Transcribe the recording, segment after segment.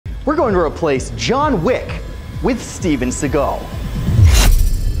We're going to replace John Wick with Steven Seagal.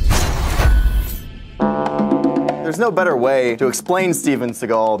 There's no better way to explain Steven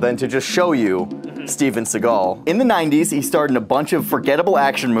Seagal than to just show you Steven Seagal. In the 90s, he starred in a bunch of forgettable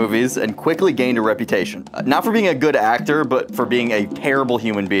action movies and quickly gained a reputation. Not for being a good actor, but for being a terrible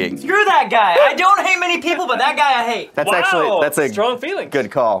human being. Screw that guy. I don't hate many people, but that guy I hate. That's that's a strong feeling. Good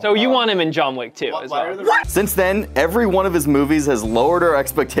call. So you want him in John Wick too, as well. Since then, every one of his movies has lowered our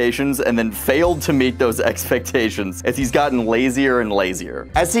expectations and then failed to meet those expectations as he's gotten lazier and lazier.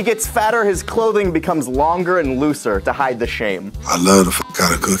 As he gets fatter, his clothing becomes longer and looser to hide the shame. I love the fuck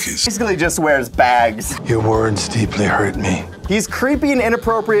out of cookies. Basically just wears bags. Your words deeply hurt me. He's creepy and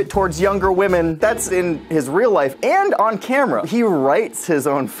inappropriate towards younger women. That's in his real life and on camera. He writes his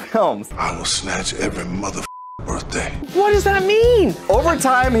own films. I will snatch every motherfucking birthday. What does that mean? Over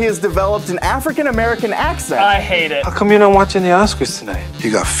time, he has developed an African-American accent. I hate it. How come you're not watching the Oscars tonight?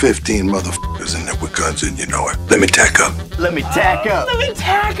 You got 15 motherfuckers in there with guns and you know it. Let me tack up. Let me tack up. Let me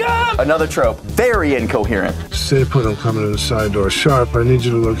tack up. Another trope, very incoherent. Stay put, I'm coming in the side door sharp. I need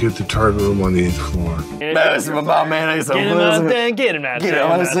you to locate the target room on the 8th floor. Get him out there, get him out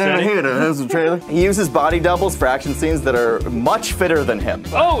there. He uses body doubles for action scenes that are much fitter than him.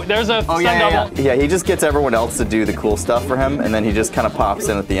 Oh, there's a stunt double. Yeah, he just gets everyone else to do the cool stuff for him, and then he just kind of pops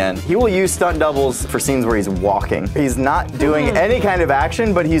in at the end. He will use stunt doubles for scenes where he's walking. He's not doing any kind of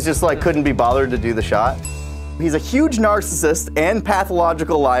action, but he's just like couldn't be bothered to do the shot. He's a huge narcissist and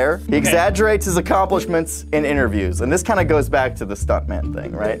pathological liar. He exaggerates his accomplishments in interviews, and this kind of goes back to the stuntman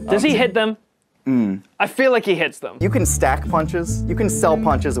thing, right? Does he hit them? I feel like he hits them. You can stack punches. You can sell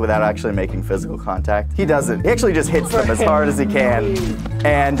punches without actually making physical contact. He doesn't. He actually just hits them as hard as he can.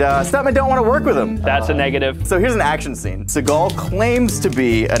 And stuntmen don't want to work with him. That's a negative. So here's an action scene. Seagal claims to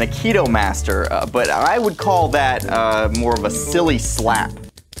be an Aikido master, but I would call that more of a silly slap.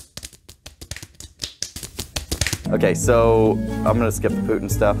 Okay, so I'm gonna skip the Putin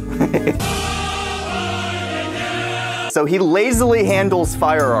stuff. So he lazily handles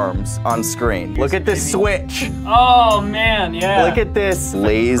firearms on screen. Look at this switch. Oh man, yeah. Look at this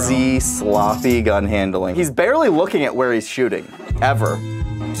lazy, sloppy gun handling. He's barely looking at where he's shooting, ever.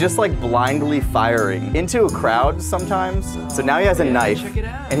 Just like blindly firing into a crowd sometimes. So now he has a knife,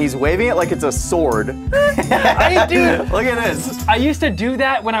 and he's waving it like it's a sword. I do. Look at this. I used to do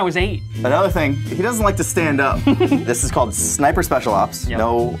that when I was 8. Another thing, he doesn't like to stand up. This is called Sniper Special Ops. Yep.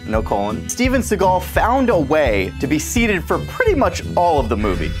 No colon. Steven Seagal found a way to be seated for pretty much all of the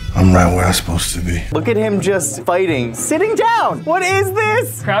movie. I'm right where I'm supposed to be. Look at him just fighting, sitting down. What is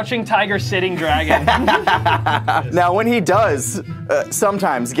this? Crouching tiger, sitting dragon. Now, when he does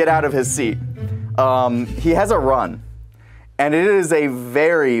sometimes get out of his seat, he has a run. And it is a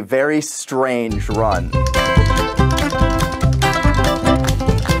very, very strange run.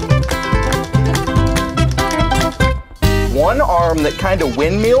 One arm that kind of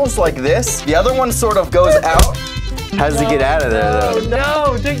windmills like this, the other one sort of goes out. How does he get out of there, though?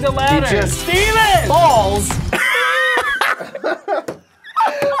 No, dig the ladder. He just Steven! falls.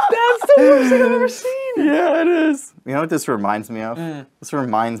 That's the worst thing I've ever seen. Yeah, it is. You know what this reminds me of? This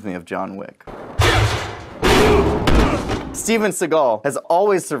reminds me of John Wick. Steven Seagal has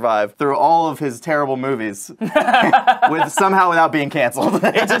always survived through all of his terrible movies somehow without being canceled.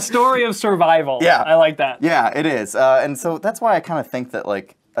 It's a story of survival. Yeah. I like that. Yeah, it is. And so that's why I kind of think that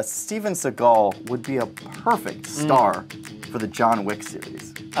like a Steven Seagal would be a perfect star for the John Wick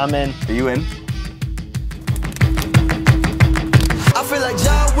series. I'm in. Are you in? I feel like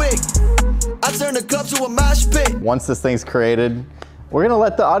John Wick. I turn the club to a mosh pit. Once this thing's created, we're gonna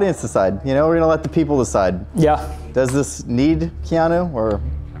let the audience decide. You know, we're gonna let the people decide. Yeah. Does this need Keanu, or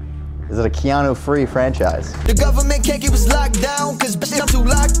is it a Keanu-free franchise? The government can't keep us locked down, cause I'm too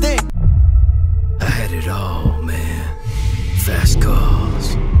locked in. I had it all, man. Fast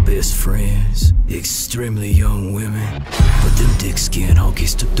cars, best friends, extremely young women. But them dick-skinned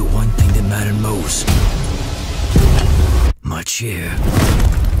honkies took the one thing that mattered most. My chair.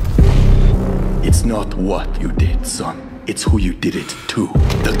 It's not what you did, son. It's who you did it to.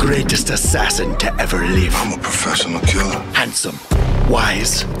 The greatest assassin to ever live. I'm a professional killer. Handsome,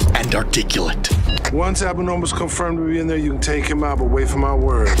 wise, and articulate. Once Abnormal's confirmed to be in there, you can take him out, but wait for my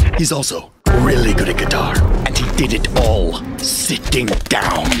word. He's also really good at guitar, and he did it all sitting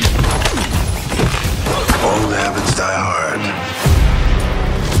down. Old habits die hard.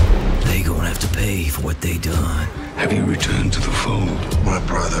 They gonna have to pay for what they done. Have you returned to the fold? My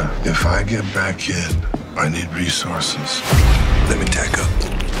brother, if I get back in, I need resources. Let me tack up.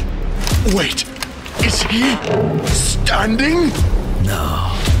 Wait, is he standing?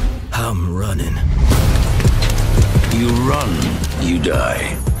 No, I'm running. You run, you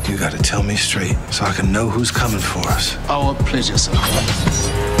die. You gotta tell me straight so I can know who's coming for us. Our pleasure, sir.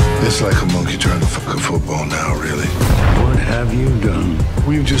 It's like a monkey trying to fuck a football now, really. What have you done?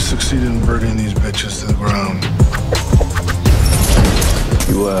 We've just succeeded in burning these bitches to the ground.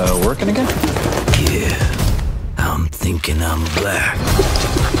 You, working again? Yeah, I'm thinking I'm black.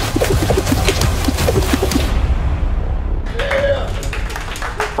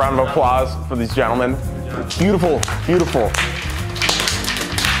 Round of applause for these gentlemen. Beautiful, beautiful.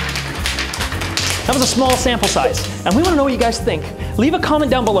 That was a small sample size, and we want to know what you guys think. Leave a comment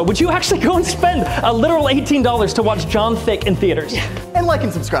down below. Would you actually go and spend a literal $18 to watch John Thicc in theaters? And like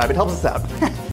and subscribe, it helps us out.